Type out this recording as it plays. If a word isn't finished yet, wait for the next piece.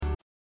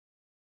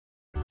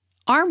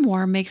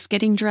Armoire makes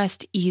getting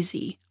dressed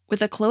easy.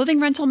 With a clothing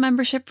rental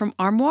membership from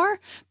Armoire,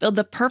 build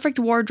the perfect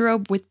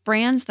wardrobe with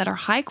brands that are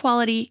high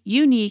quality,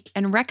 unique,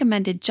 and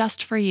recommended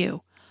just for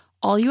you.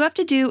 All you have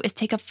to do is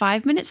take a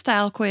 5-minute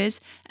style quiz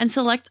and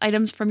select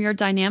items from your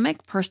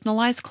dynamic,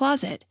 personalized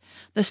closet.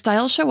 The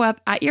styles show up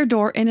at your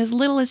door in as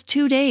little as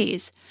 2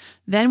 days.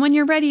 Then when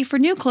you're ready for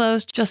new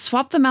clothes, just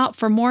swap them out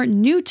for more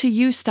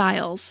new-to-you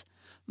styles.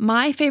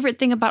 My favorite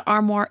thing about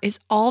Armoire is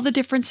all the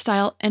different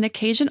style and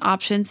occasion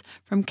options,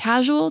 from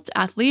casual to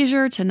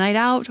athleisure to night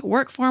out,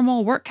 work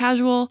formal, work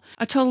casual,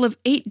 a total of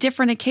 8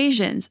 different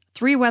occasions,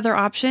 3 weather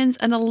options,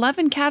 and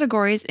 11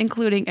 categories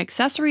including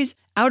accessories,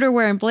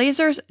 outerwear, and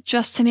blazers,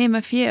 just to name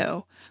a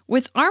few.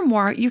 With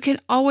Armoire, you can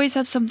always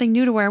have something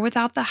new to wear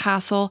without the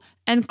hassle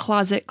and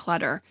closet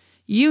clutter.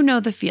 You know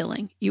the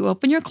feeling. You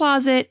open your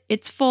closet,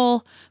 it's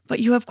full, but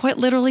you have quite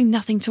literally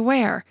nothing to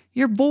wear.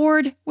 You're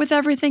bored with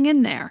everything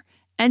in there.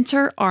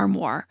 Enter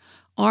Armoire.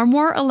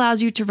 Armoire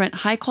allows you to rent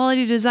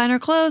high-quality designer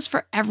clothes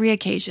for every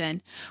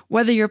occasion.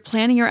 Whether you're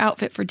planning your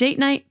outfit for date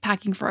night,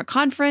 packing for a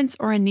conference,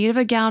 or in need of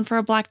a gown for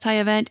a black tie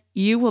event,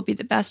 you will be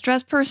the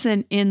best-dressed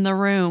person in the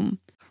room.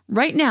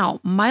 Right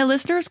now, my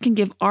listeners can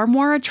give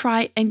Armoire a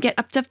try and get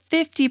up to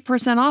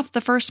 50% off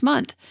the first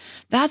month.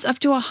 That's up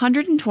to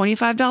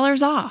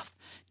 $125 off.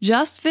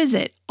 Just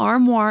visit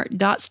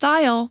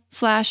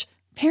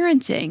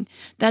armoire.style/parenting.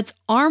 That's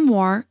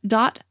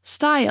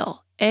armoire.style.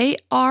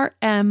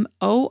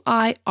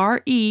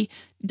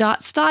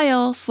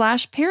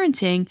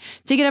 ARMOIRE.style/parenting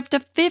to get up to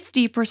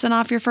 50%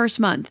 off your first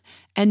month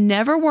and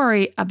never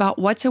worry about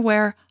what to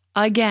wear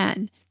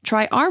again.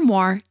 Try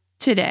Armoire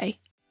today.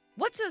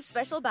 What's so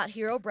special about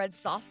Hero Bread's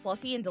soft,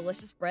 fluffy, and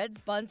delicious breads,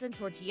 buns, and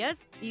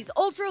tortillas? These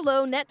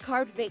ultra-low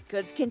net-carb baked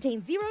goods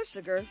contain 0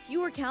 sugar,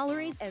 fewer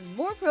calories, and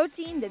more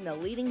protein than the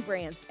leading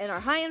brands, and are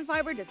high in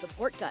fiber to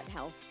support gut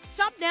health.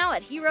 Shop now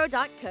at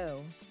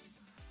hero.co.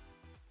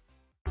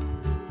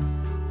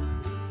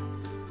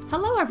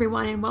 Hello,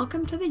 everyone, and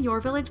welcome to the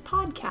Your Village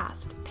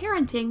podcast,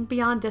 Parenting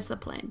Beyond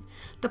Discipline,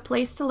 the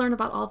place to learn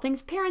about all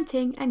things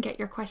parenting and get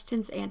your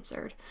questions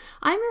answered.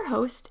 I'm your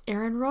host,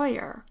 Erin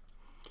Royer.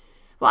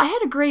 Well, I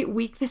had a great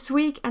week this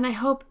week, and I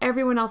hope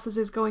everyone else's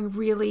is going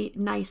really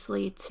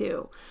nicely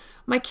too.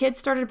 My kids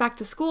started back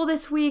to school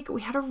this week.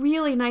 We had a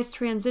really nice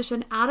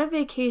transition out of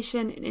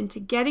vacation and into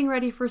getting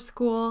ready for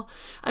school.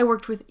 I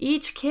worked with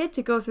each kid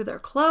to go through their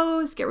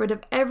clothes, get rid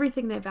of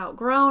everything they've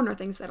outgrown or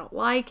things they don't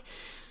like,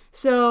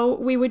 so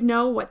we would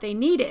know what they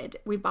needed.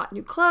 We bought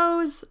new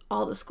clothes,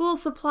 all the school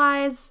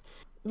supplies,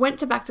 went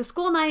to back to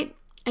school night,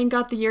 and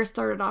got the year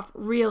started off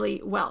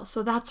really well.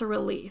 So that's a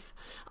relief.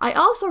 I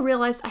also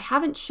realized I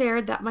haven't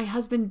shared that my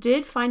husband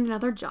did find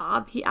another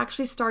job. He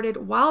actually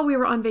started while we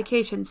were on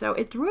vacation, so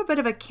it threw a bit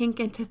of a kink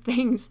into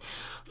things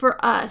for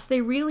us.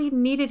 They really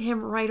needed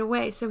him right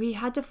away, so he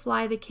had to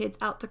fly the kids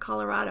out to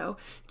Colorado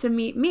to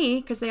meet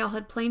me because they all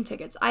had plane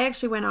tickets. I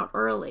actually went out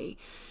early.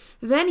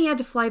 Then he had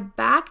to fly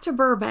back to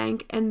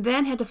Burbank and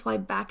then had to fly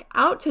back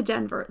out to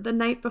Denver the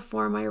night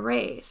before my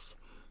race.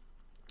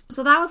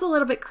 So that was a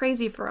little bit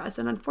crazy for us,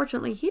 and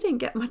unfortunately he didn't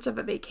get much of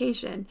a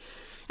vacation.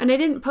 And I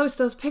didn't post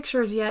those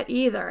pictures yet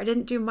either. I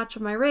didn't do much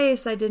of my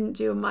race. I didn't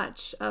do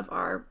much of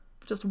our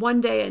just one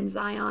day in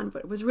Zion,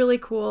 but it was really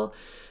cool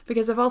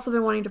because I've also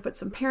been wanting to put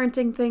some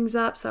parenting things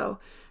up, so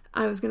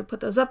I was going to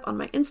put those up on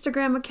my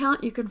Instagram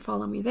account. You can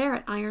follow me there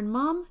at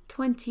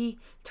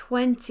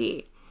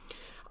IronMom2020.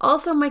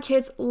 Also, my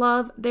kids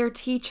love their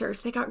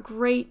teachers. They got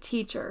great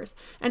teachers.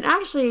 And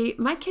actually,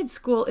 my kids'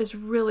 school is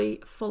really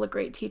full of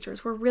great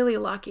teachers. We're really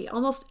lucky.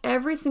 Almost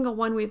every single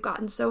one we've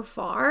gotten so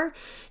far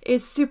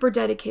is super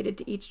dedicated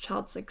to each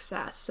child's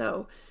success.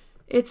 So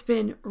it's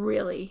been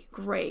really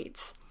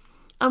great.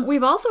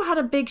 We've also had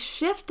a big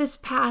shift this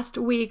past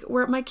week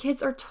where my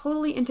kids are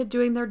totally into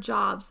doing their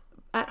jobs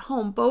at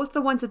home, both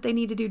the ones that they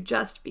need to do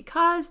just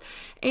because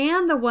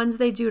and the ones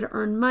they do to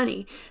earn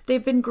money.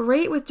 They've been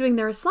great with doing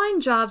their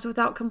assigned jobs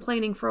without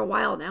complaining for a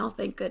while now,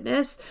 thank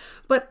goodness.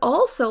 But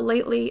also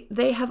lately,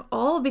 they have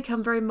all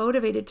become very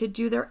motivated to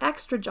do their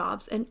extra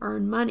jobs and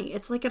earn money.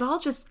 It's like it all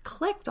just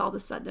clicked all of a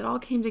sudden. It all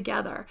came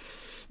together.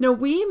 Now,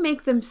 we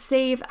make them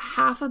save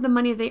half of the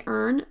money they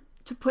earn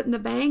to put in the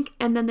bank,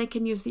 and then they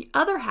can use the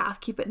other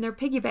half, keep it in their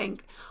piggy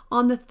bank,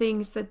 on the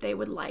things that they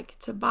would like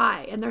to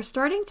buy. And they're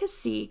starting to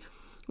see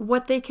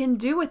what they can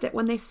do with it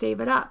when they save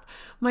it up.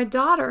 My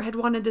daughter had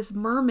wanted this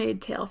mermaid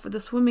tail for the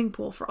swimming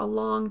pool for a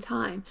long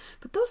time,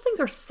 but those things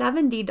are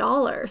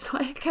 $70. So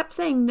I kept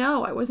saying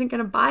no, I wasn't going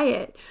to buy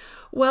it.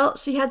 Well,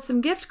 she had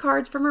some gift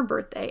cards from her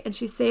birthday and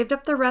she saved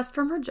up the rest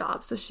from her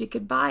job so she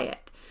could buy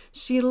it.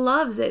 She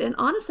loves it, and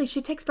honestly,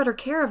 she takes better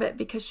care of it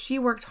because she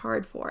worked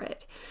hard for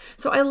it.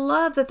 So I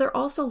love that they're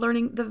also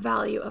learning the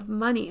value of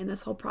money in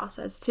this whole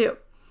process too.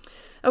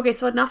 Okay,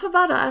 so enough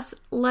about us.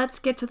 Let's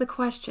get to the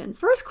questions.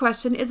 First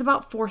question is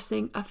about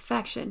forcing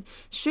affection.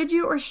 Should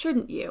you or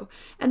shouldn't you?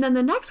 And then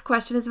the next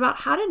question is about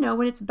how to know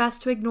when it's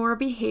best to ignore a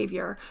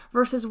behavior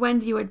versus when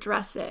do you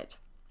address it.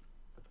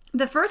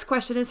 The first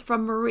question is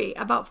from Marie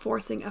about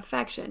forcing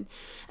affection,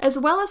 as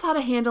well as how to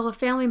handle a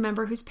family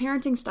member whose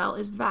parenting style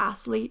is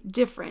vastly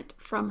different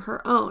from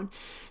her own.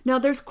 Now,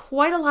 there's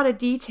quite a lot of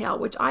detail,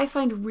 which I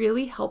find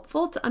really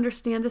helpful to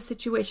understand the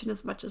situation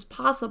as much as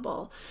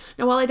possible.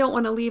 Now, while I don't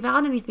want to leave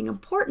out anything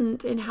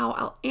important in how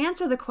I'll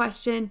answer the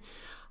question,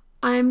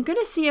 I'm going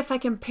to see if I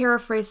can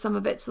paraphrase some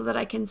of it so that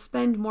I can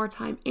spend more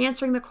time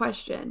answering the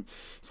question.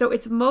 So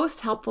it's most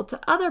helpful to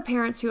other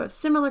parents who have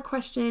similar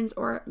questions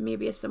or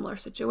maybe a similar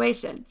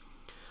situation.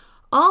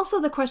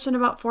 Also, the question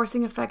about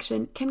forcing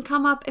affection can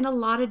come up in a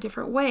lot of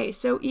different ways.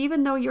 So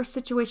even though your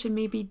situation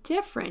may be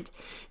different,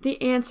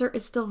 the answer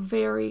is still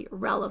very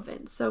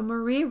relevant. So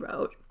Marie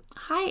wrote,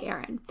 "Hi,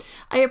 Erin.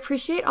 I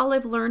appreciate all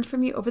I've learned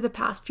from you over the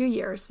past few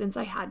years since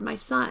I had my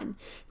son.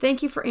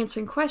 Thank you for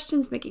answering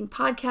questions, making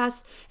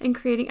podcasts, and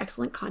creating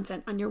excellent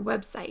content on your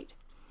website.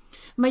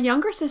 My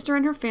younger sister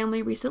and her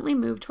family recently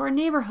moved to our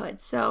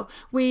neighborhood, so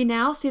we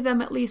now see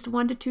them at least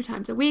 1 to 2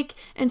 times a week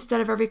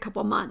instead of every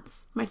couple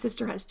months. My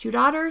sister has 2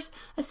 daughters,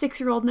 a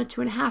 6-year-old and a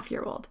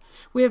 2.5-year-old.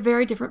 We have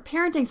very different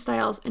parenting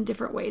styles and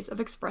different ways of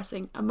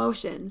expressing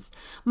emotions.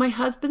 My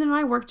husband and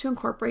I work to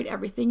incorporate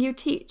everything you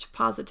teach,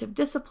 positive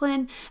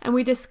discipline, and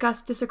we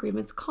discuss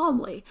disagreements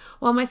calmly,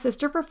 while my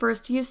sister prefers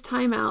to use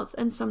timeouts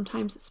and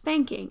sometimes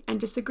spanking, and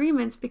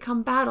disagreements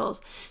become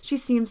battles. She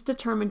seems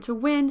determined to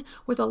win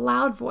with a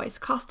loud voice,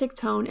 caustic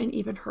tone, and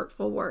even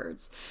hurtful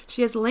words.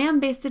 She has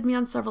lambasted me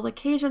on several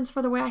occasions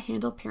for the way I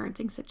handle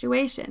parenting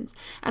situations,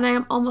 and I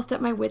am almost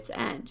at my wit's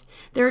end.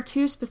 There are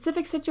 2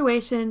 specific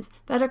situations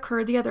that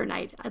occurred the other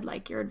night. I'd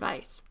like your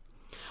advice.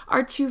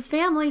 Our 2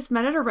 families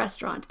met at a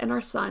restaurant, and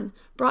our son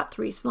brought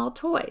 3 small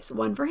toys,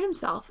 one for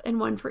himself and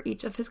one for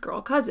each of his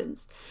girl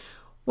cousins.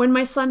 When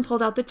my son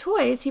pulled out the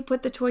toys, he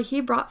put the toy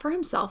he brought for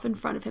himself in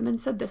front of him and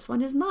said, 'This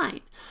one is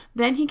mine.'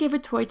 Then he gave a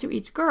toy to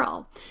each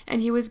girl,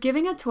 and he was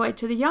giving a toy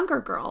to the younger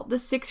girl. The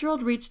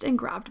 6-year-old reached and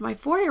grabbed my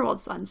 4-year-old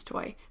son's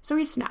toy, so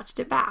he snatched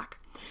it back.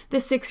 The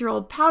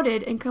 6-year-old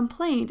pouted and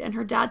complained, and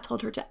her dad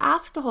told her to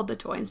ask to hold the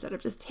toy instead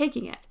of just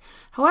taking it.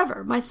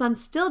 However, my son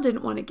still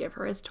didn't want to give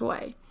her his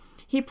toy.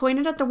 He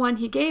pointed at the one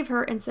he gave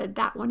her and said,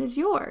 'That one is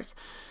yours.'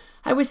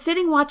 I was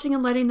sitting watching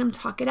and letting them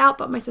talk it out,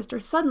 but my sister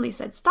suddenly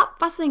said, 'Stop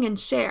fussing and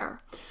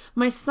share.'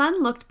 My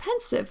son looked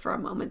pensive for a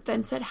moment,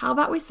 then said, 'How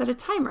about we set a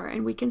timer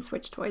and we can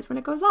switch toys when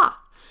it goes off?'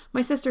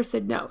 My sister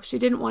said no, she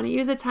didn't want to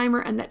use a timer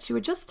and that she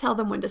would just tell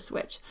them when to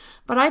switch.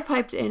 But I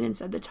piped in and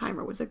said the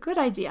timer was a good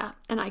idea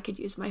and I could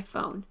use my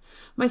phone.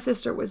 My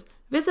sister was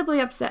visibly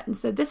upset and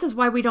said, 'This is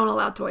why we don't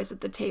allow toys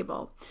at the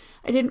table.'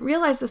 I didn't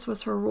realize this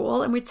was her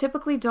rule, and we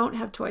typically don't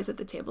have toys at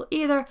the table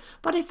either,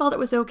 but I felt it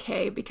was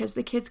okay because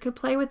the kids could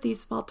play with these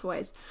small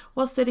toys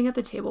while sitting at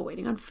the table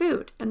waiting on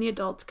food, and the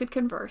adults could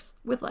converse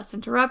with less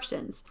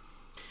interruptions.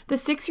 The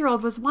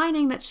 6-year-old was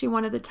whining that she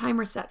wanted the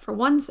timer set for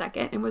 1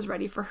 second and was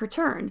ready for her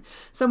turn.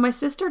 So my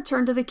sister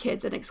turned to the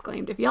kids and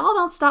exclaimed, 'If y'all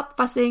don't stop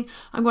fussing,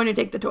 I'm going to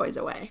take the toys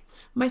away.'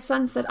 My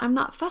son said, 'I'm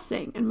not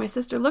fussing.' And my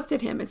sister looked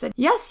at him and said,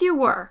 'Yes, you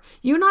were.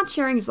 You not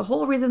sharing is the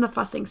whole reason the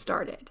fussing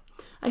started.'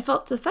 I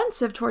felt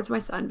defensive towards my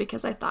son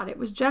because I thought it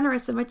was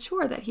generous and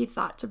mature that he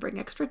thought to bring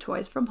extra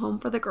toys from home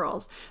for the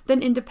girls,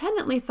 then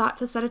independently thought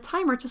to set a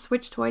timer to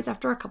switch toys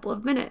after a couple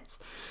of minutes.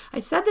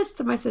 I said this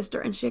to my sister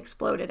and she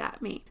exploded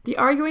at me. The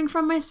arguing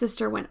from my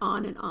sister went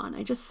on and on.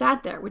 I just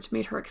sat there, which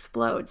made her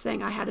explode,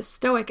 saying I had a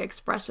stoic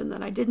expression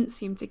that I didn't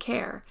seem to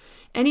care.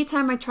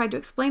 Anytime I tried to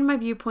explain my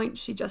viewpoint,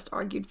 she just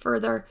argued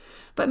further.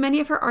 But many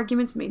of her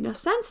arguments made no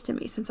sense to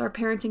me since our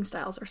parenting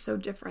styles are so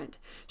different.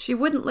 She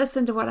wouldn't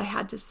listen to what I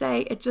had to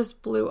say. It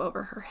just blew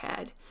over her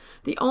head.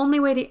 The only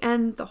way to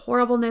end the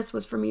horribleness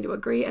was for me to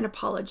agree and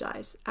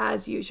apologize,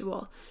 as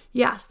usual.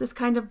 Yes, this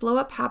kind of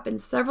blow-up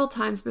happened several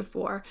times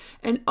before,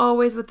 and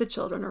always with the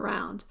children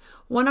around.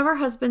 One of our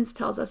husbands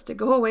tells us to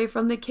go away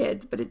from the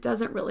kids, but it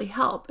doesn't really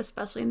help,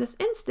 especially in this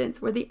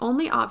instance where the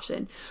only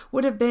option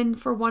would have been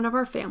for one of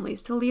our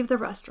families to leave the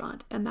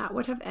restaurant, and that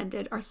would have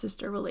ended our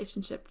sister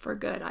relationship for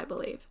good, I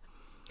believe.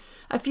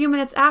 A few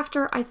minutes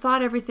after I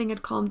thought everything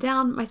had calmed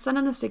down, my son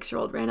and the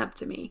 6-year-old ran up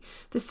to me.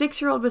 The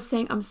 6-year-old was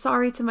saying, 'I'm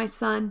sorry' to my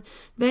son.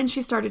 Then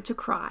she started to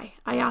cry.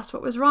 I asked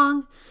what was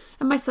wrong,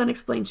 and my son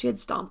explained she had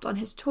stomped on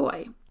his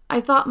toy. I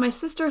thought my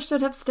sister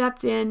should have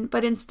stepped in,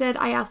 but instead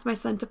I asked my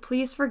son to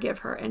please forgive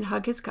her and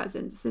hug his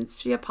cousin since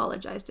she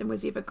apologized and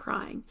was even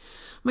crying.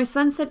 My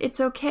son said it's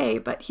okay,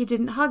 but he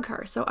didn't hug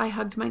her, so I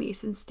hugged my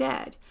niece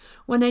instead.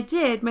 When I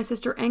did, my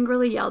sister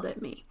angrily yelled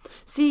at me.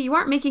 'See, you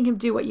aren't making him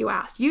do what you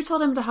asked. You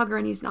told him to hug her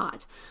and he's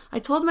not.' I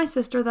told my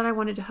sister that I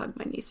wanted to hug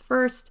my niece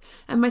first,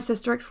 and my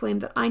sister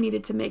exclaimed that I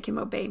needed to make him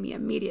obey me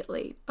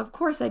immediately. Of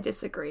course I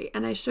disagree,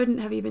 and I shouldn't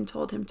have even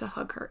told him to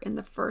hug her in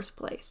the first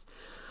place.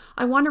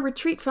 I want to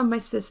retreat from my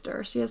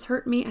sister. She has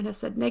hurt me and has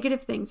said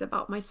negative things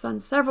about my son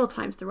several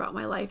times throughout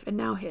my life and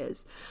now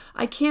his.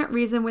 I can't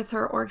reason with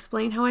her or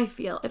explain how I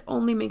feel. It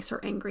only makes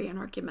her angry and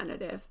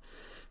argumentative.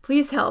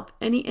 Please help.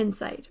 Any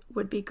insight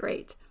would be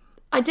great."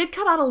 I did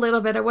cut out a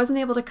little bit. I wasn't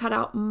able to cut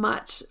out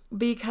much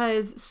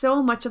because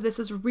so much of this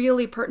is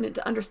really pertinent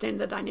to understand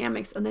the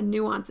dynamics and the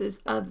nuances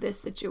of this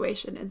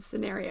situation and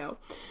scenario.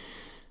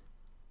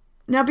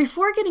 Now,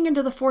 before getting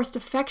into the forced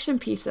affection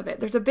piece of it,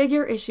 there's a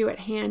bigger issue at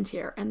hand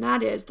here, and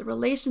that is the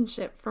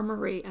relationship for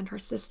Marie and her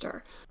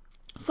sister.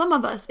 Some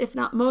of us, if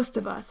not most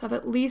of us, have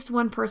at least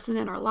one person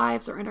in our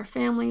lives or in our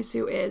families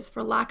who is,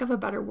 for lack of a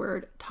better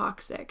word,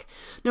 toxic.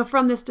 Now,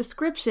 from this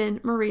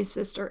description, Marie's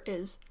sister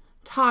is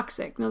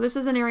toxic. Now, this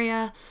is an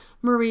area,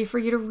 Marie, for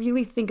you to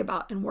really think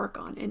about and work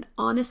on. And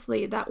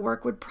honestly, that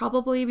work would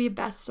probably be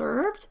best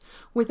served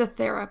with a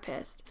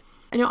therapist.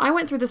 I know I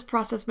went through this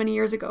process many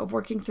years ago of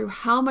working through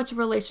how much of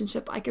a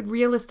relationship I could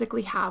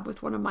realistically have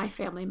with one of my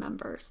family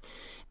members.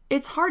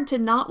 It's hard to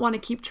not want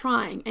to keep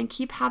trying and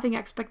keep having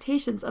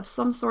expectations of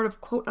some sort of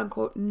quote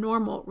unquote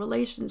normal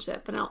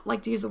relationship. And I don't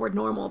like to use the word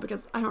normal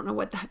because I don't know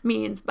what that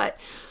means, but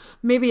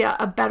maybe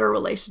a better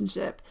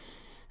relationship.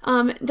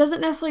 It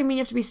doesn't necessarily mean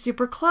you have to be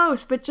super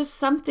close, but just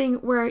something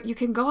where you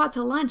can go out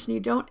to lunch and you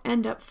don't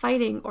end up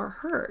fighting or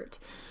hurt.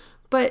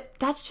 But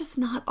that's just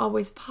not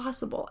always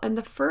possible. And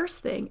the first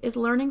thing is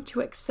learning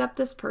to accept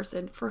this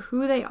person for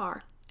who they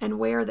are and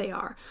where they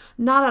are,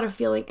 not out of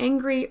feeling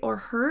angry or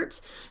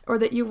hurt or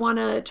that you want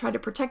to try to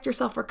protect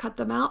yourself or cut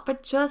them out,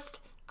 but just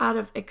out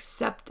of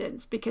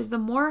acceptance. Because the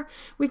more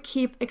we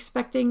keep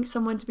expecting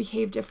someone to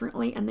behave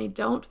differently and they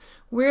don't,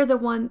 we're the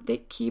one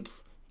that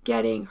keeps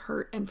getting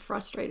hurt and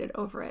frustrated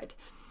over it.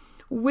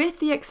 With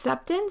the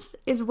acceptance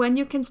is when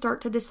you can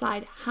start to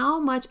decide how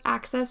much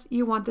access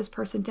you want this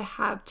person to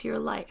have to your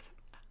life.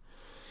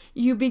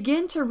 You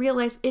begin to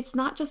realize it's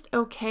not just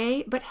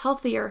okay, but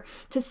healthier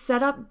to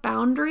set up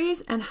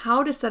boundaries and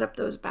how to set up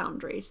those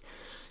boundaries.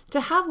 To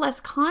have less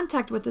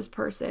contact with this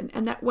person,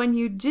 and that when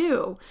you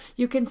do,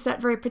 you can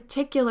set very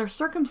particular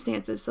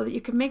circumstances so that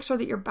you can make sure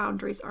that your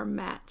boundaries are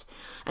met.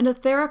 And a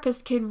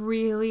therapist can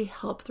really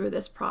help through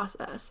this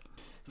process.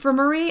 For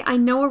Marie, I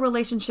know a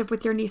relationship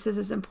with your nieces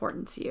is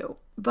important to you,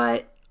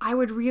 but I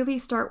would really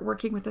start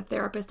working with a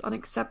therapist on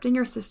accepting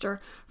your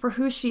sister for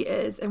who she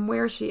is and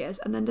where she is,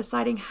 and then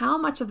deciding how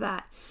much of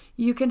that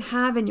you can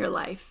have in your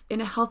life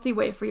in a healthy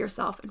way for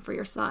yourself and for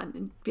your son,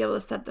 and be able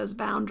to set those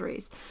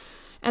boundaries.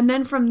 And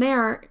then from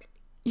there,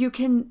 you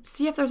can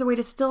see if there's a way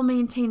to still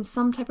maintain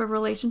some type of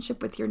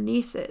relationship with your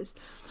nieces.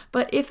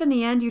 But if in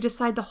the end you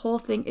decide the whole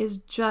thing is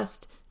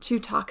just too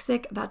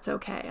toxic, that's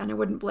okay, and I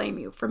wouldn't blame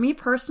you. For me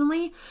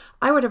personally,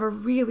 I would have a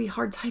really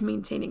hard time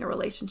maintaining a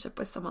relationship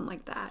with someone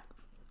like that.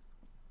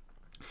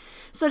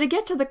 So to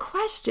get to the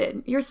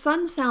question, your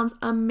son sounds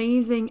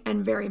amazing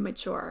and very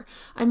mature.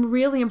 I'm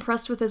really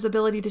impressed with his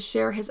ability to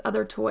share his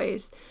other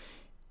toys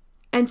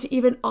and to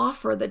even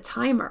offer the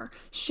timer.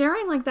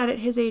 Sharing like that at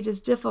his age is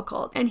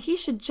difficult, and he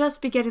should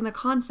just be getting the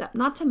concept,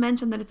 not to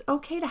mention that it's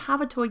okay to have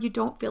a toy you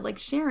don't feel like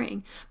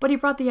sharing, but he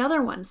brought the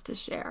other ones to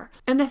share.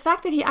 And the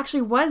fact that he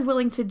actually was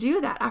willing to do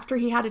that after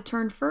he had a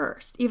turn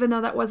first, even though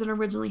that wasn't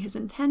originally his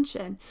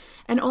intention,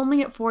 and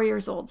only at 4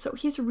 years old. So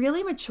he's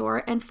really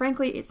mature, and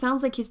frankly, it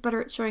sounds like he's better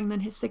at showing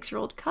than his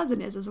 6-year-old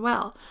cousin is as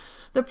well.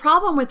 The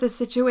problem with this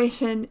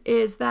situation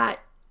is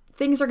that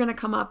things are going to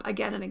come up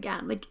again and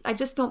again. Like, I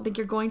just don't think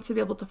you're going to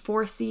be able to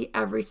foresee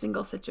every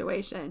single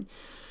situation.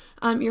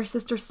 Your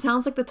sister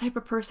sounds like the type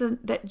of person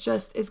that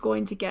just is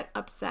going to get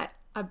upset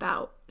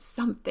about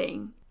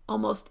something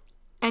almost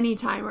any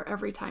time or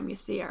every time you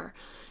see her.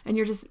 And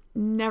you're just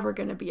never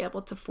going to be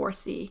able to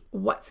foresee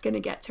what's going to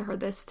get to her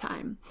this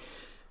time.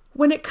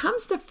 When it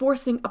comes to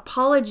forcing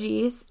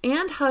apologies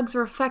and hugs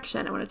or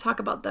affection, I want to talk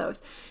about those.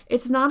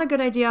 It's not a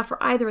good idea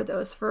for either of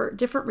those for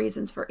different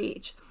reasons for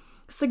each.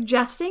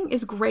 Suggesting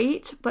is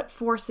great, but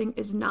forcing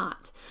is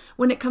not.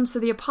 When it comes to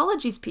the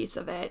apologies piece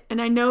of it, and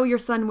I know your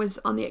son was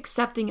on the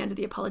accepting end of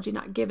the apology,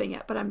 not giving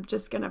it, but I'm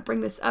just going to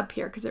bring this up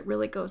here because it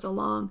really goes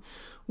along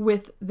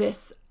with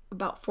this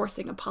about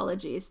forcing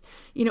apologies.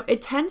 You know,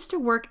 it tends to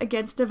work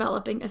against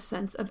developing a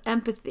sense of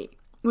empathy.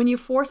 When you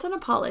force an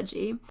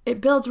apology,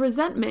 it builds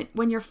resentment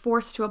when you're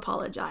forced to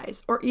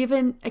apologize, or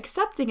even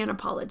accepting an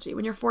apology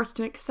when you're forced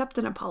to accept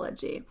an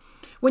apology.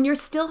 When you're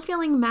still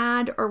feeling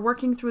mad or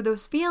working through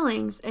those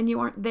feelings and you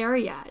aren't there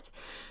yet.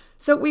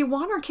 So we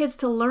want our kids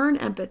to learn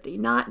empathy,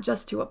 not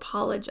just to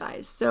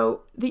apologize.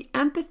 So the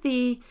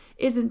empathy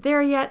isn't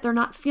there yet, they're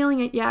not feeling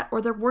it yet,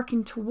 or they're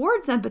working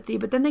towards empathy,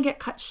 but then they get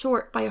cut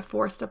short by a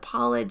forced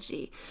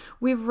apology.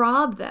 We've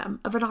robbed them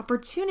of an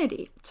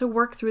opportunity to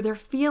work through their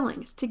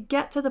feelings, to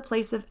get to the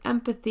place of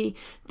empathy,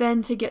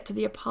 then to get to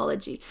the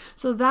apology.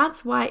 So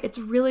that's why it's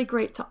really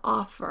great to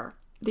offer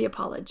the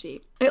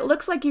apology. It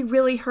looks like you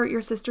really hurt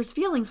your sister's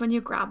feelings when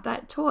you grabbed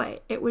that toy.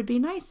 It would be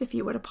nice if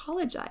you would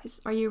apologize.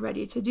 Are you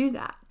ready to do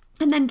that?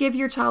 And then give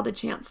your child a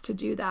chance to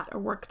do that or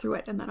work through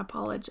it and then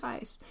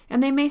apologize.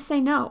 And they may say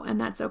no,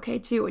 and that's okay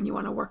too. And you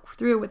want to work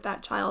through with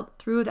that child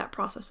through that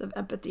process of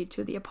empathy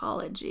to the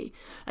apology.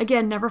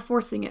 Again, never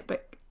forcing it,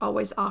 but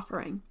always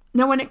offering.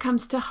 Now, when it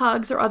comes to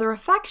hugs or other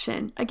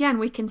affection, again,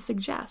 we can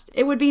suggest.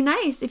 It would be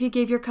nice if you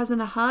gave your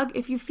cousin a hug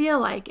if you feel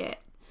like it.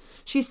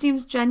 She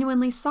seems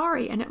genuinely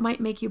sorry, and it might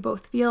make you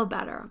both feel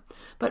better.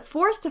 But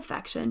forced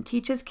affection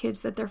teaches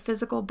kids that their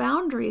physical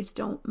boundaries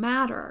don't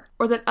matter,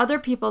 or that other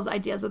people's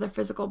ideas of their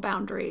physical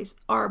boundaries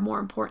are more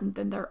important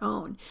than their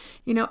own.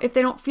 If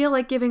they don't feel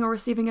like giving or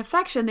receiving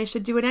affection, they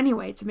should do it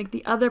anyway to make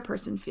the other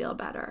person feel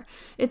better.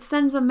 It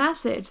sends a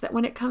message that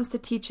when it comes to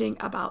teaching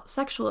about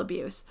sexual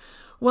abuse,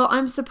 well,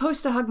 I'm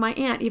supposed to hug my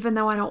aunt even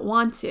though I don't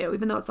want to,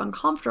 even though it's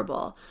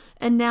uncomfortable.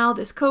 And now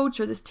this coach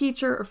or this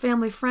teacher or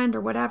family friend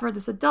or whatever,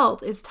 this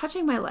adult is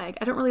touching my leg.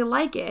 I don't really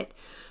like it,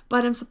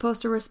 but I'm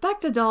supposed to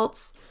respect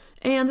adults.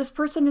 And this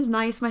person is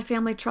nice. My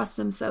family trusts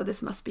them, so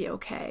this must be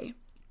okay.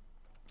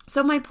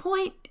 So my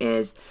point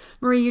is,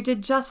 Marie, you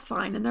did just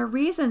fine. And there are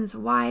reasons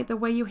why the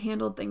way you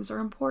handled things are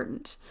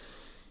important.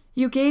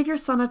 You gave your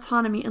son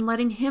autonomy in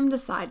letting him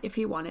decide if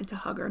he wanted to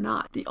hug or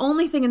not. The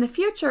only thing in the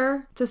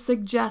future to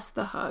suggest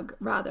the hug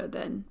rather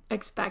than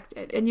expect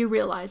it. And you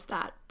realized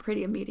that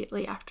pretty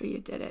immediately after you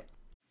did it.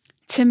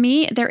 To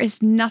me, there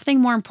is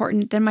nothing more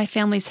important than my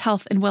family's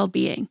health and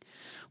well-being.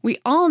 We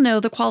all know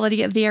the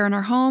quality of the air in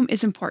our home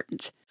is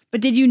important.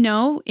 But did you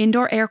know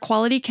indoor air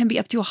quality can be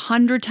up to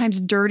 100 times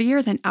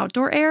dirtier than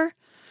outdoor air?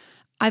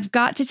 I've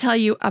got to tell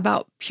you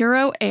about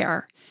Puro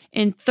Air.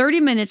 In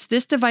 30 minutes,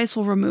 this device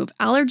will remove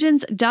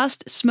allergens,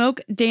 dust,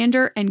 smoke,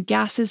 dander, and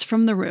gases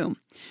from the room.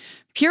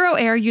 Puro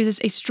Air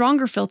uses a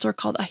stronger filter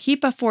called a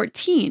HEPA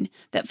 14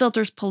 that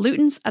filters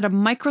pollutants at a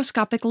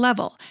microscopic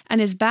level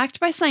and is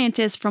backed by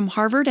scientists from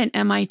Harvard and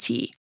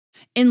MIT.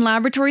 In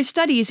laboratory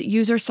studies,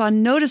 users saw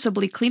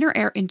noticeably cleaner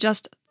air in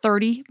just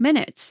 30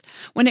 minutes.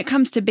 When it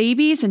comes to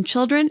babies and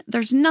children,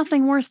 there's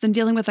nothing worse than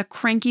dealing with a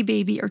cranky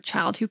baby or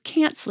child who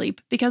can't sleep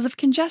because of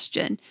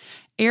congestion.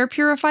 Air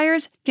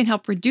purifiers can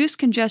help reduce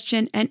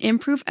congestion and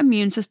improve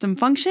immune system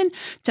function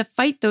to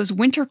fight those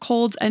winter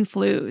colds and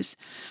flus.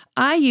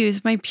 I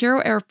use my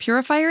Puro Air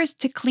purifiers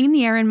to clean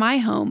the air in my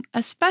home,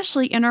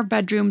 especially in our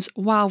bedrooms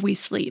while we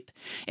sleep.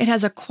 It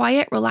has a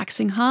quiet,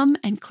 relaxing hum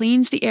and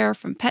cleans the air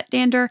from pet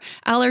dander,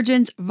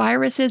 allergens,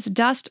 viruses,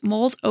 dust,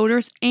 mold,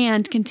 odors,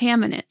 and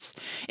contaminants.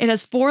 It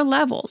has 4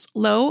 levels: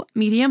 low,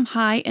 medium,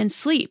 high, and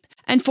sleep,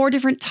 and 4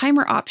 different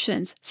timer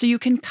options, so you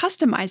can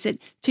customize it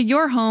to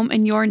your home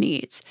and your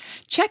needs.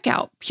 Check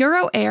out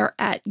Puro Air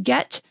at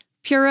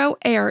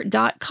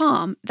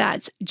getpuroair.com.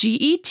 That's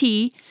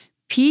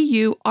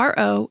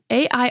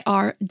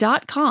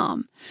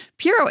GETPUROAIR.com.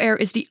 Puro Air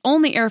is the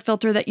only air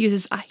filter that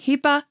uses a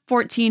HEPA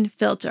 14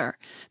 filter.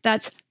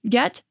 That's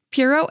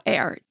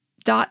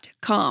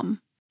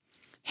getpuroair.com.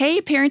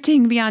 Hey,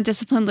 Parenting Beyond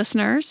Discipline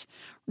listeners.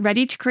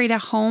 Ready to create a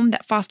home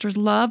that fosters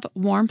love,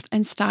 warmth,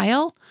 and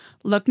style?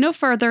 Look no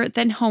further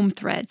than Home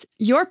Threads,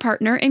 your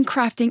partner in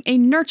crafting a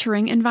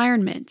nurturing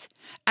environment.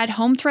 At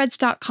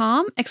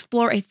homethreads.com,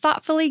 explore a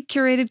thoughtfully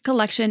curated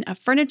collection of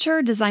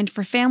furniture designed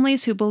for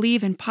families who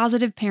believe in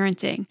positive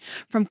parenting.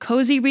 From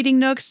cozy reading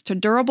nooks to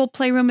durable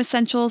playroom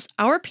essentials,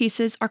 our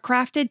pieces are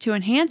crafted to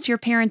enhance your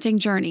parenting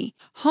journey.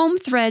 Home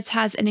Threads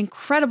has an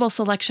incredible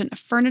selection of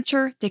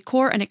furniture,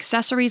 decor, and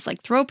accessories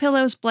like throw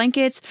pillows,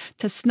 blankets,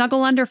 to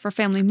snuggle under for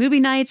family movie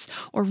nights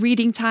or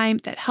reading time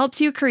that helps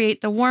you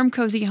create the warm,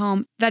 cozy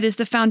home that is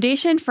the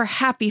foundation for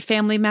happy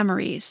family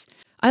memories.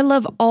 I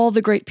love all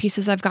the great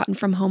pieces I've gotten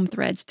from Home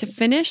Threads to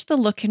finish the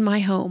look in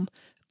my home.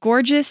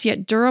 Gorgeous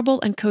yet durable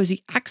and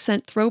cozy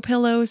accent throw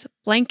pillows,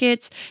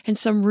 blankets, and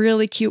some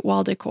really cute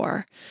wall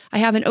decor. I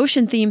have an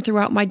ocean theme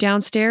throughout my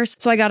downstairs,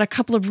 so I got a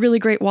couple of really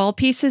great wall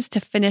pieces to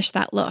finish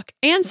that look,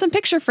 and some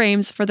picture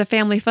frames for the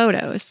family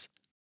photos.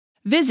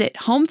 Visit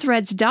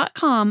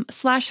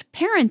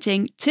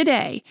homethreads.com/parenting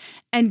today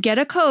and get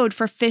a code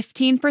for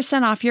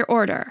 15% off your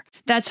order.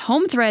 That's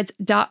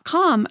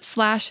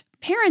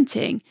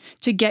homethreads.com/parenting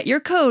to get your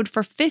code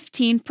for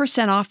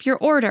 15% off your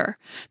order,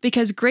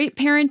 because great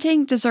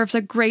parenting deserves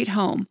a great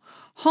home.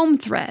 Home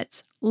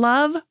Threads.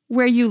 Love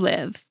where you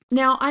live.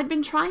 Now, I'd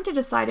been trying to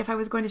decide if I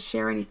was going to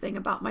share anything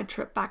about my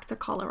trip back to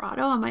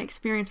Colorado and my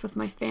experience with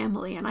my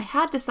family, and I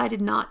had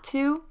decided not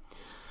to.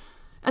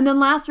 And then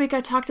last week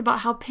I talked about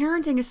how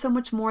parenting is so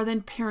much more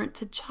than parent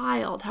to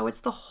child, how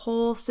it's the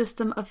whole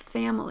system of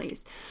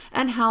families,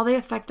 and how they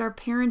affect our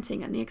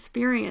parenting and the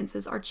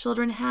experiences our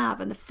children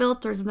have and the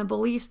filters and the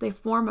beliefs they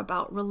form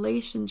about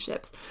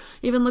relationships.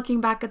 Even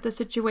looking back at the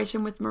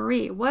situation with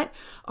Marie, what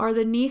are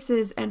the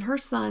nieces and her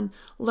son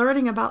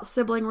learning about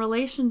sibling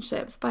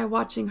relationships by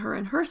watching her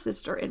and her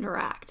sister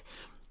interact?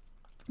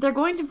 They're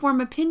going to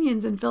form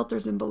opinions and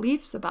filters and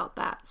beliefs about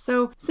that.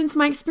 So since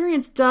my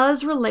experience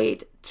does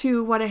relate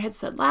to what I had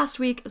said last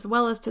week, as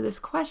well as to this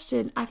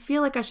question, I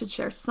feel like I should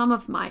share some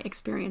of my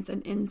experience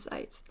and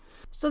insights.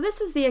 So this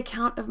is the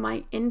account of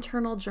my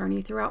internal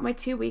journey throughout my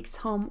 2 weeks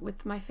home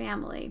with my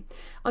family.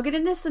 I'll get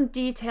into some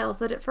details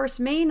that at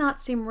first may not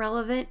seem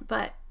relevant,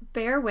 but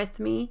bear with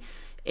me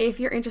if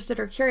you're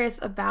interested or curious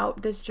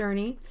about this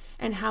journey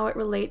and how it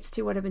relates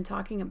to what I've been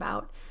talking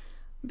about,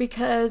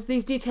 because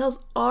these details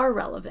are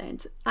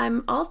relevant.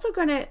 I'm also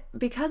going to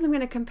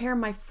compare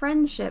my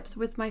friendships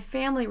with my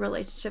family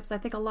relationships. I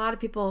think a lot of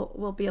people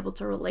will be able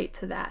to relate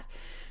to that.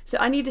 So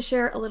I need to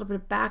share a little bit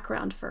of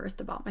background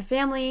first about my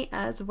family,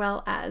 as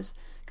well as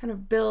kind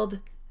of build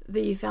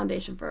the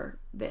foundation for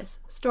this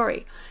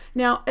story.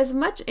 Now, as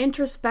much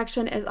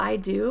introspection as I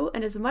do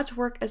and as much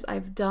work as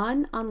I've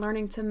done on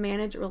learning to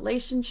manage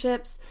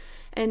relationships,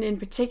 and in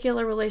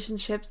particular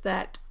relationships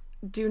that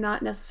do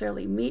not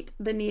necessarily meet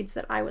the needs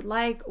that I would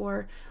like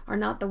or are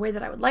not the way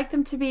that I would like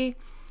them to be,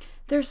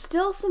 there's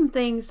still some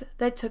things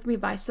that took me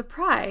by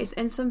surprise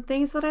and some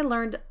things that I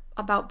learned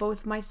about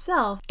both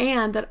myself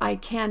and that I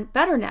can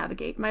better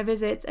navigate my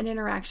visits and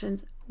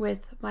interactions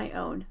with my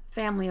own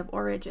family of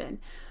origin.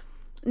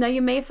 Now,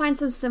 you may find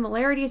some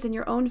similarities in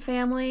your own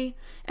family,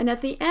 and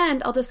at the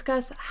end, I'll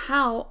discuss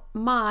how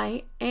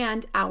my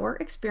and our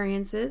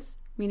experiences,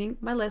 meaning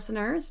my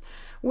listeners,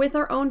 with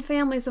our own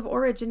families of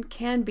origin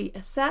can be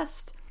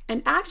assessed.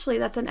 And actually,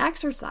 that's an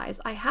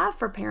exercise I have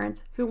for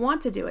parents who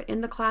want to do it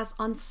in the class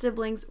on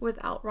siblings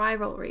without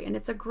rivalry. And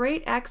it's a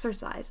great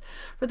exercise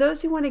for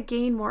those who want to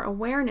gain more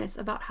awareness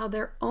about how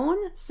their own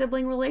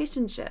sibling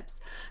relationships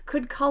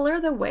could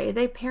color the way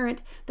they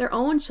parent their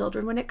own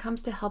children when it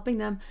comes to helping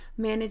them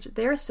manage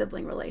their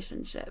sibling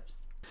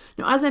relationships.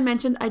 Now, as I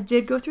mentioned, I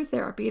did go through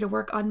therapy to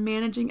work on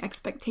managing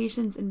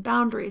expectations and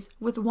boundaries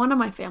with one of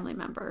my family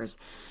members,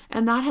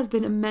 and that has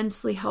been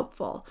immensely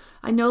helpful.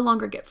 I no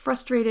longer get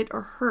frustrated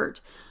or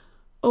hurt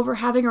over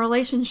having a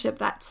relationship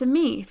that, to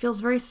me,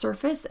 feels very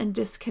surface and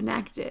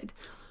disconnected.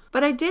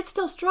 But I did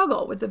still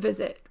struggle with the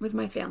visit with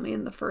my family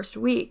in the first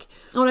week.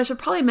 Oh, and I should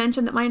probably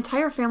mention that my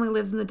entire family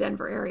lives in the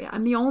Denver area.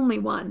 I'm the only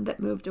one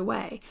that moved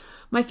away.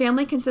 My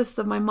family consists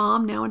of my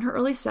mom, now in her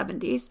early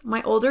 70s,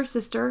 my older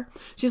sister.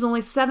 She's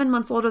only 7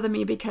 months older than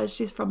me because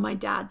she's from my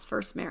dad's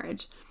first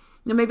marriage.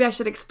 Now, maybe I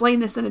should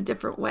explain this in a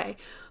different way.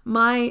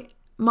 My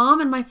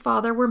mom and my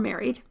father were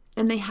married,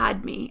 and they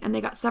had me, and they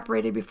got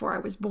separated before I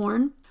was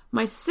born.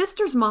 My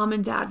sister's mom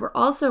and dad were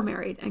also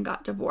married and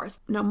got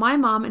divorced. Now, my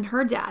mom and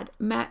her dad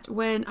met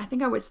when I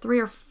think I was 3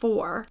 or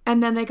 4,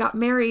 and then they got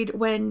married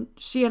when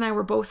she and I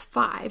were both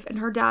 5, and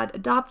her dad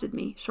adopted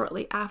me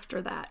shortly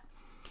after that.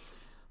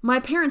 My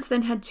parents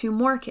then had 2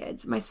 more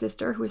kids, my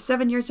sister, who was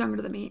 7 years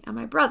younger than me, and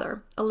my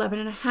brother, 11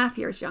 and a half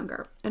years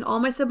younger. And all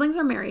my siblings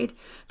are married.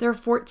 There are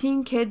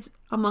 14 kids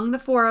among the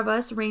 4 of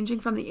us, ranging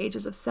from the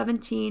ages of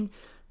 17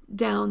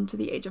 down to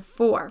the age of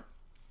 4.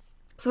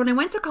 So when I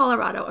went to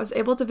Colorado, I was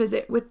able to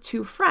visit with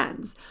 2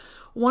 friends.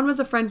 One was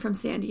a friend from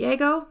San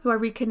Diego who I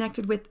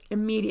reconnected with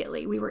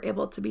immediately. We were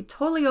able to be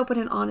totally open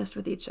and honest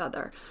with each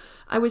other.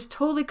 I was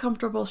totally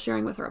comfortable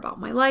sharing with her about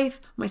my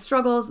life, my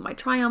struggles, my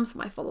triumphs,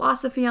 my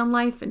philosophy on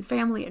life and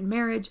family and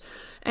marriage,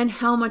 and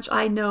how much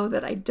I know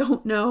that I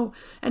don't know,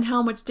 and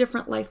how much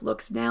different life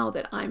looks now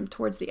that I'm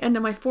towards the end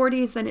of my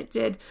 40s than it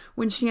did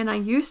when she and I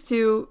used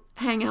to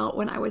hang out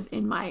when I was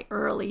in my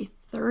early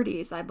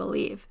 30s, I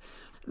believe.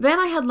 Then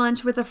I had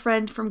lunch with a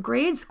friend from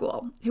grade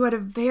school who had a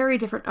very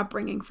different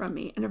upbringing from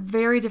me and a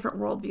very different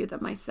worldview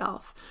than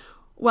myself.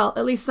 Well,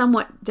 at least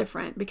somewhat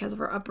different because of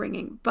her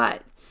upbringing,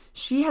 but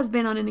she has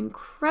been on an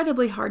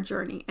incredibly hard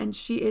journey, and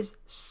she is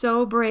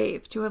so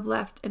brave to have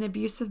left an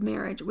abusive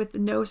marriage with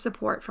no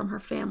support from her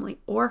family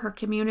or her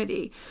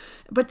community.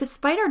 But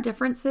despite our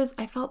differences,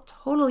 I felt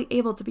totally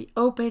able to be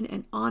open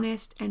and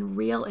honest and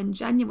real and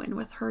genuine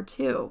with her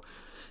too.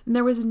 And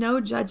there was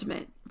no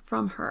judgment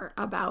from her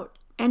about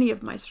any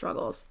of my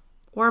struggles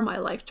or my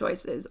life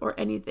choices or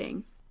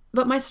anything.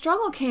 But my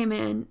struggle came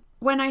in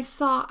when I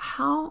saw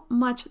how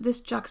much this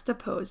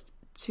juxtaposed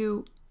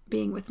to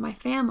being with my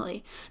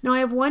family. Now, I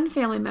have one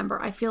family member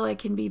I feel I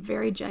can be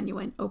very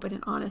genuine, open,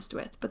 and honest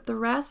with, but the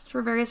rest,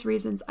 for various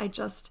reasons, I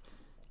just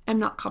am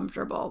not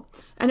comfortable.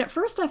 And at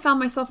first, I found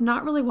myself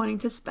not really wanting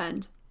to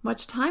spend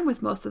much time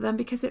with most of them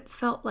because it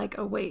felt like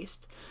a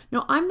waste.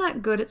 Now, I'm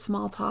not good at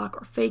small talk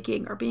or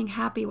faking or being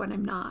happy when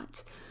I'm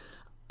not.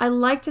 I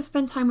like to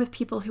spend time with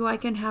people who I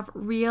can have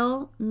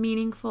real,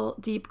 meaningful,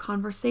 deep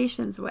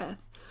conversations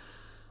with.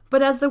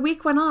 But as the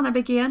week went on, I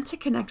began to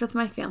connect with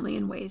my family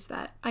in ways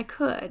that I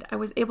could. I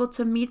was able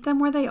to meet them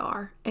where they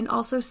are and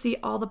also see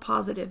all the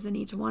positives in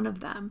each one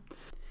of them.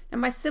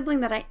 And my sibling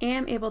that I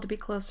am able to be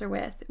closer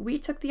with, we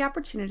took the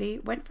opportunity,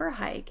 went for a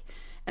hike,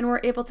 and were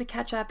able to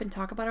catch up and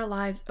talk about our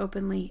lives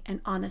openly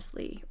and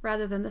honestly,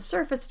 rather than the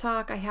surface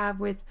talk I have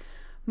with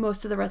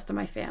most of the rest of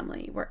my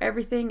family, where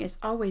everything is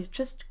always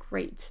just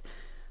great.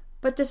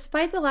 But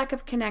despite the lack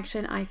of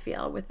connection I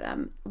feel with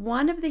them,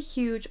 one of the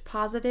huge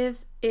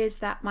positives is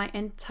that my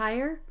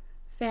entire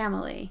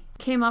family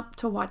came up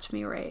to watch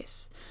me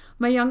race.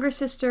 My younger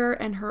sister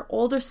and her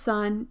older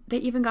son, they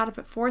even got up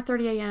at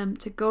 4:30 a.m.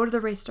 to go to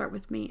the race start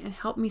with me and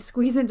help me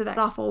squeeze into that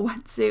awful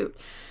wetsuit.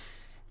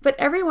 But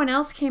everyone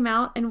else came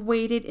out and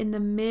waited in the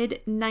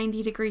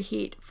mid-90-degree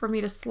heat for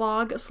me to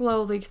slog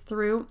slowly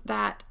through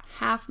that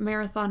half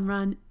marathon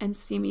run and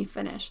see me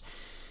finish.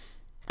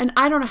 And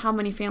I don't know how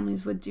many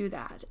families would do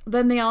that.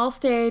 Then they all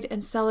stayed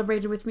and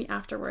celebrated with me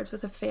afterwards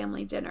with a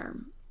family dinner.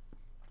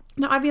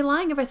 Now, I'd be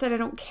lying if I said I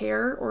don't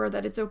care or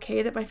that it's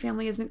okay that my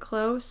family isn't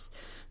close,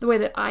 the way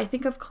that I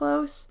think of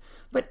close.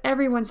 But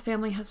everyone's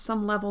family has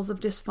some levels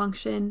of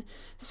dysfunction.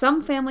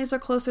 Some families are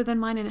closer than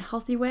mine in a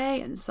healthy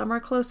way, and some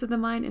are closer than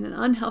mine in an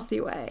unhealthy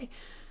way.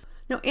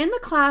 Now, in the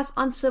class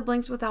on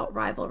Siblings Without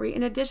Rivalry,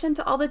 in addition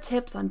to all the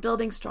tips on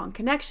building strong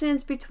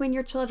connections between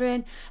your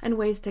children and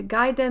ways to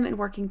guide them in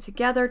working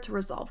together to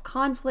resolve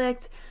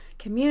conflict,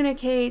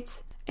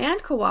 communicate,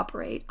 and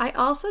cooperate, I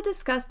also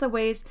discuss the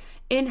ways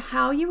in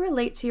how you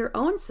relate to your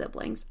own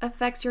siblings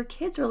affects your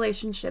kids'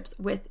 relationships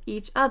with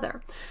each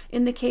other.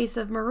 In the case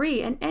of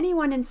Marie and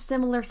anyone in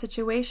similar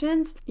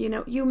situations,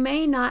 you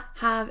may not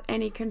have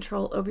any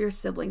control over your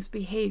siblings'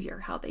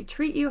 behavior, how they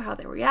treat you, how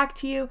they react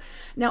to you.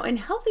 Now, in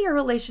healthier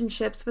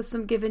relationships with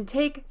some give and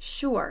take,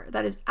 sure,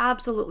 that is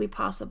absolutely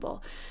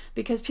possible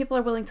because people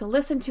are willing to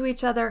listen to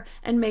each other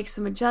and make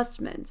some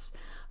adjustments.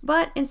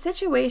 But in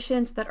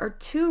situations that are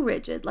too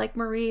rigid, like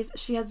Marie's,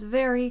 she has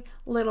very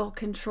little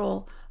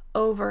control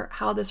over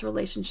how this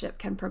relationship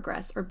can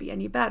progress or be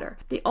any better.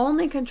 The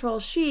only control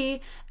she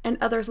and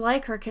others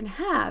like her can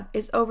have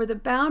is over the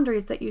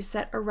boundaries that you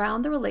set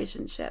around the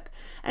relationship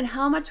and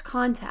how much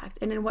contact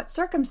and in what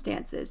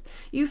circumstances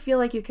you feel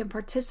like you can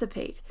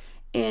participate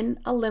in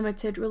a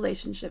limited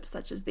relationship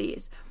such as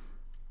these.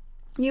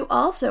 You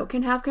also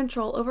can have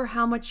control over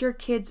how much your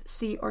kids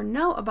see or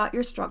know about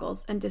your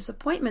struggles and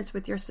disappointments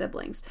with your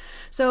siblings.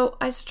 So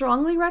I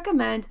strongly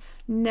recommend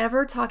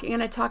never talking,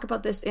 and I talk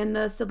about this in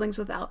the Siblings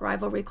Without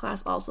Rivalry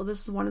class also.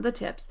 This is one of the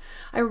tips.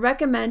 I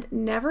recommend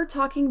never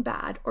talking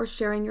bad or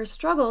sharing your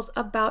struggles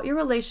about your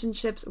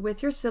relationships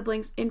with your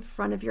siblings in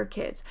front of your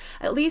kids,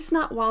 at least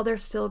not while they're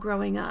still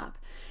growing up.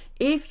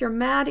 If you're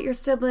mad at your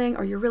sibling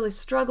or you're really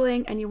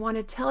struggling and you want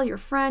to tell your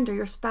friend or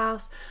your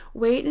spouse,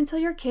 wait until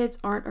your kids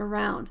aren't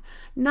around.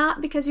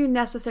 Not because you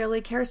necessarily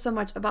care so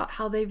much about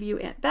how they view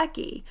Aunt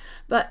Becky,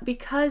 but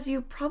because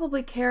you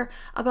probably care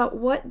about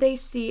what they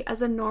see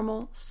as a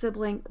normal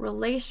sibling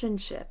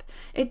relationship.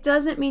 It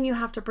doesn't mean you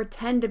have to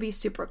pretend to be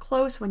super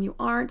close when you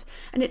aren't,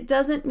 and it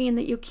doesn't mean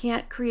that you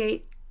can't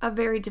create a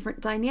very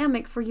different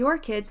dynamic for your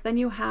kids than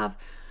you have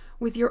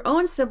with your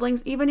own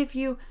siblings. Even if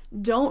you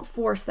don't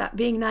force that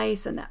being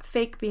nice and that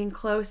fake being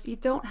close, you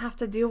don't have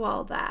to do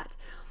all that.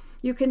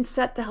 You can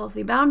set the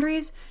healthy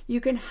boundaries.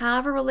 You can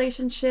have a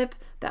relationship,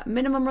 that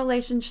minimum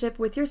relationship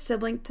with your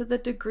sibling to the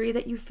degree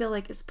that you feel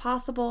like is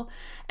possible,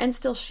 and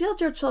still shield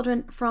your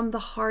children from the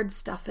hard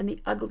stuff and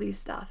the ugly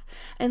stuff,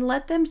 and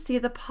let them see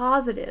the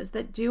positives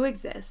that do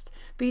exist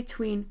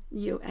between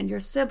you and your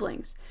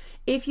siblings.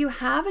 If you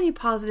have any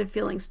positive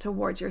feelings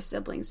towards your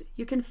siblings,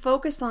 you can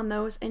focus on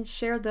those and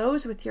share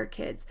those with your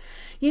kids.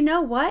 You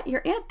know what?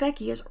 Your Aunt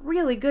Becky is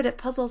really good at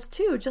puzzles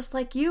too, just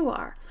like you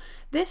are.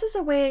 This is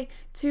a way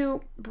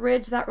to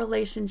bridge that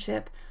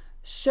relationship,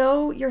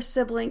 show your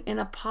sibling in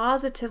a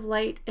positive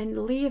light,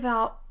 and leave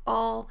out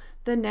all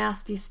the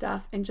nasty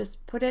stuff and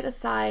just put it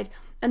aside.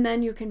 And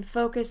then you can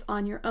focus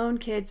on your own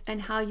kids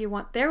and how you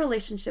want their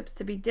relationships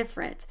to be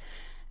different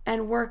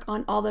and work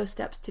on all those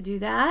steps to do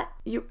that.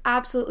 You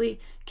absolutely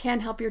can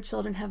help your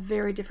children have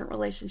very different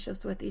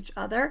relationships with each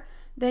other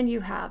than you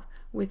have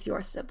with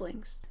your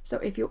siblings. So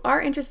if you are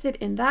interested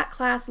in that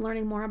class,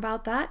 learning more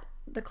about that,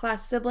 the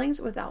class Siblings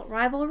Without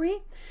Rivalry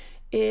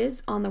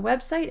is on the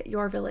website at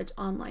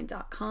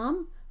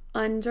yourvillageonline.com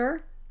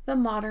under the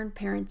Modern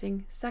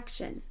Parenting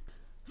section.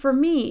 For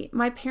me,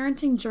 my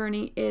parenting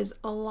journey is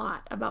a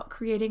lot about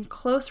creating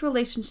close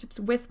relationships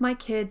with my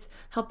kids,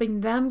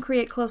 helping them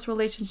create close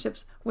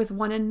relationships with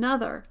one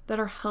another that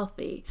are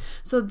healthy,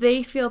 so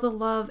they feel the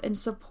love and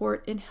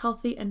support in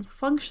healthy and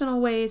functional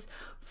ways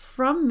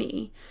from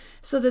me,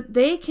 so that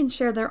they can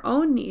share their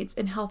own needs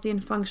in healthy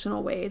and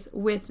functional ways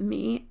with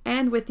me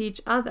and with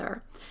each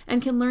other,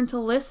 and can learn to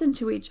listen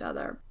to each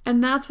other.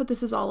 And that's what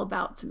this is all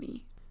about to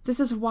me. This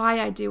is why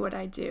I do what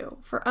I do,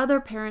 for other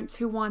parents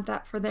who want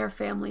that for their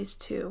families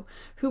too,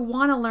 who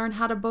want to learn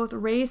how to both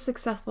raise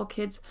successful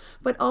kids,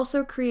 but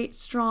also create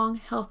strong,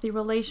 healthy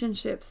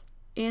relationships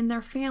in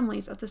their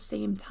families at the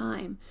same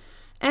time.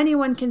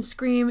 Anyone can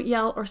scream,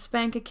 yell, or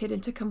spank a kid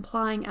into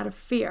complying out of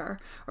fear,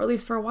 or at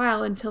least for a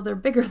while until they're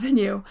bigger than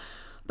you.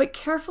 But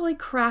carefully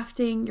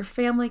crafting your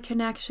family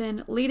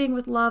connection, leading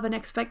with love and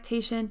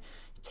expectation,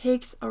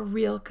 takes a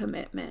real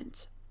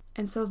commitment.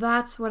 And so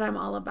that's what I'm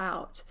all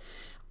about.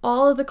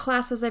 All of the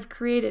classes I've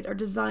created are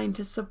designed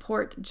to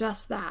support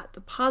just that,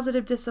 the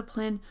positive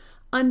discipline,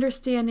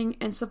 understanding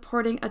and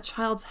supporting a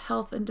child's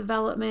health and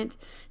development,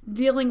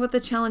 dealing with the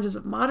challenges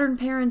of modern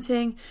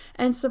parenting,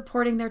 and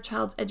supporting their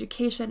child's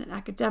education and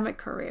academic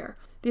career.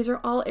 These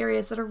are all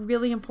areas that are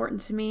really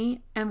important to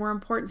me and were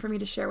important for me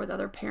to share with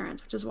other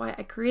parents, which is why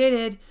I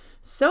created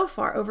so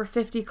far over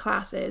 50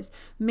 classes,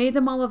 made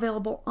them all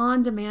available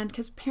on demand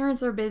because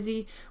parents are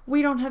busy.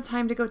 We don't have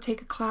time to go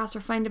take a class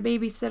or find a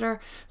babysitter.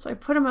 So I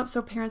put them up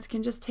so parents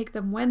can just take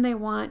them when they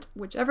want,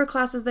 whichever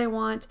classes they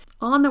want,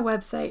 on the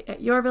website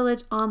at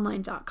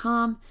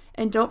yourvillageonline.com.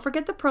 And don't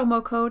forget the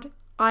promo code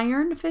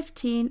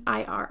IRON15,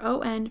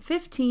 IRON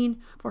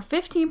 15 for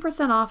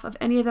 15% off of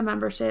any of the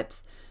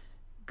memberships.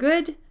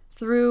 Good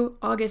through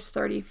August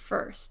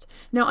 31st.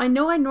 Now, I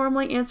know I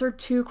normally answer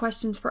 2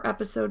 questions per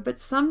episode, but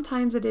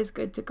sometimes it is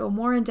good to go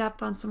more in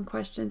depth on some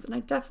questions, and I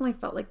definitely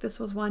felt like this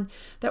was one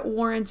that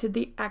warranted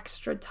the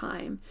extra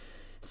time.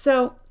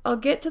 So I'll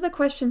get to the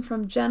question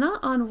from Jenna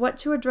on what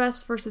to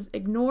address versus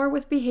ignore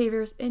with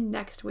behaviors in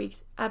next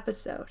week's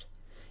episode.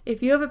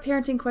 If you have a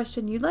parenting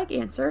question you'd like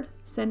answered,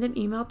 send an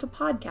email to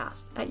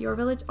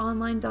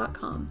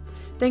podcast@yourvillageonline.com.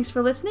 Thanks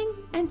for listening,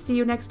 and see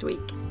you next week.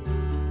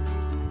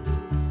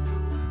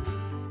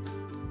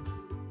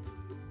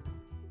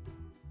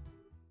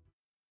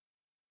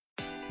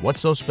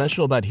 What's so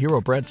special about Hero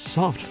Bread's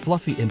soft,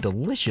 fluffy, and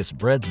delicious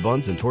breads,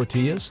 buns, and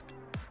tortillas?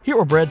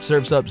 Hero Bread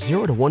serves up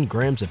 0 to 1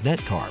 grams of net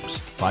carbs,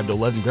 5 to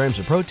 11 grams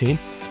of protein,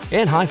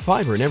 and high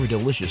fiber in every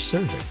delicious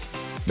serving.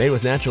 Made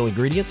with natural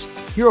ingredients,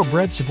 Hero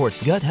Bread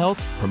supports gut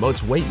health,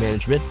 promotes weight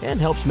management, and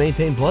helps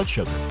maintain blood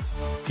sugar.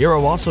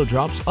 Hero also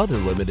drops other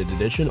limited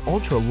edition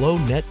ultra-low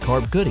net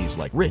carb goodies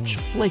like rich,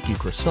 flaky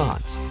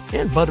croissants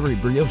and buttery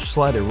brioche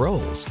slider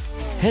rolls.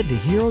 Head to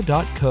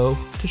hero.co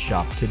to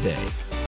shop today.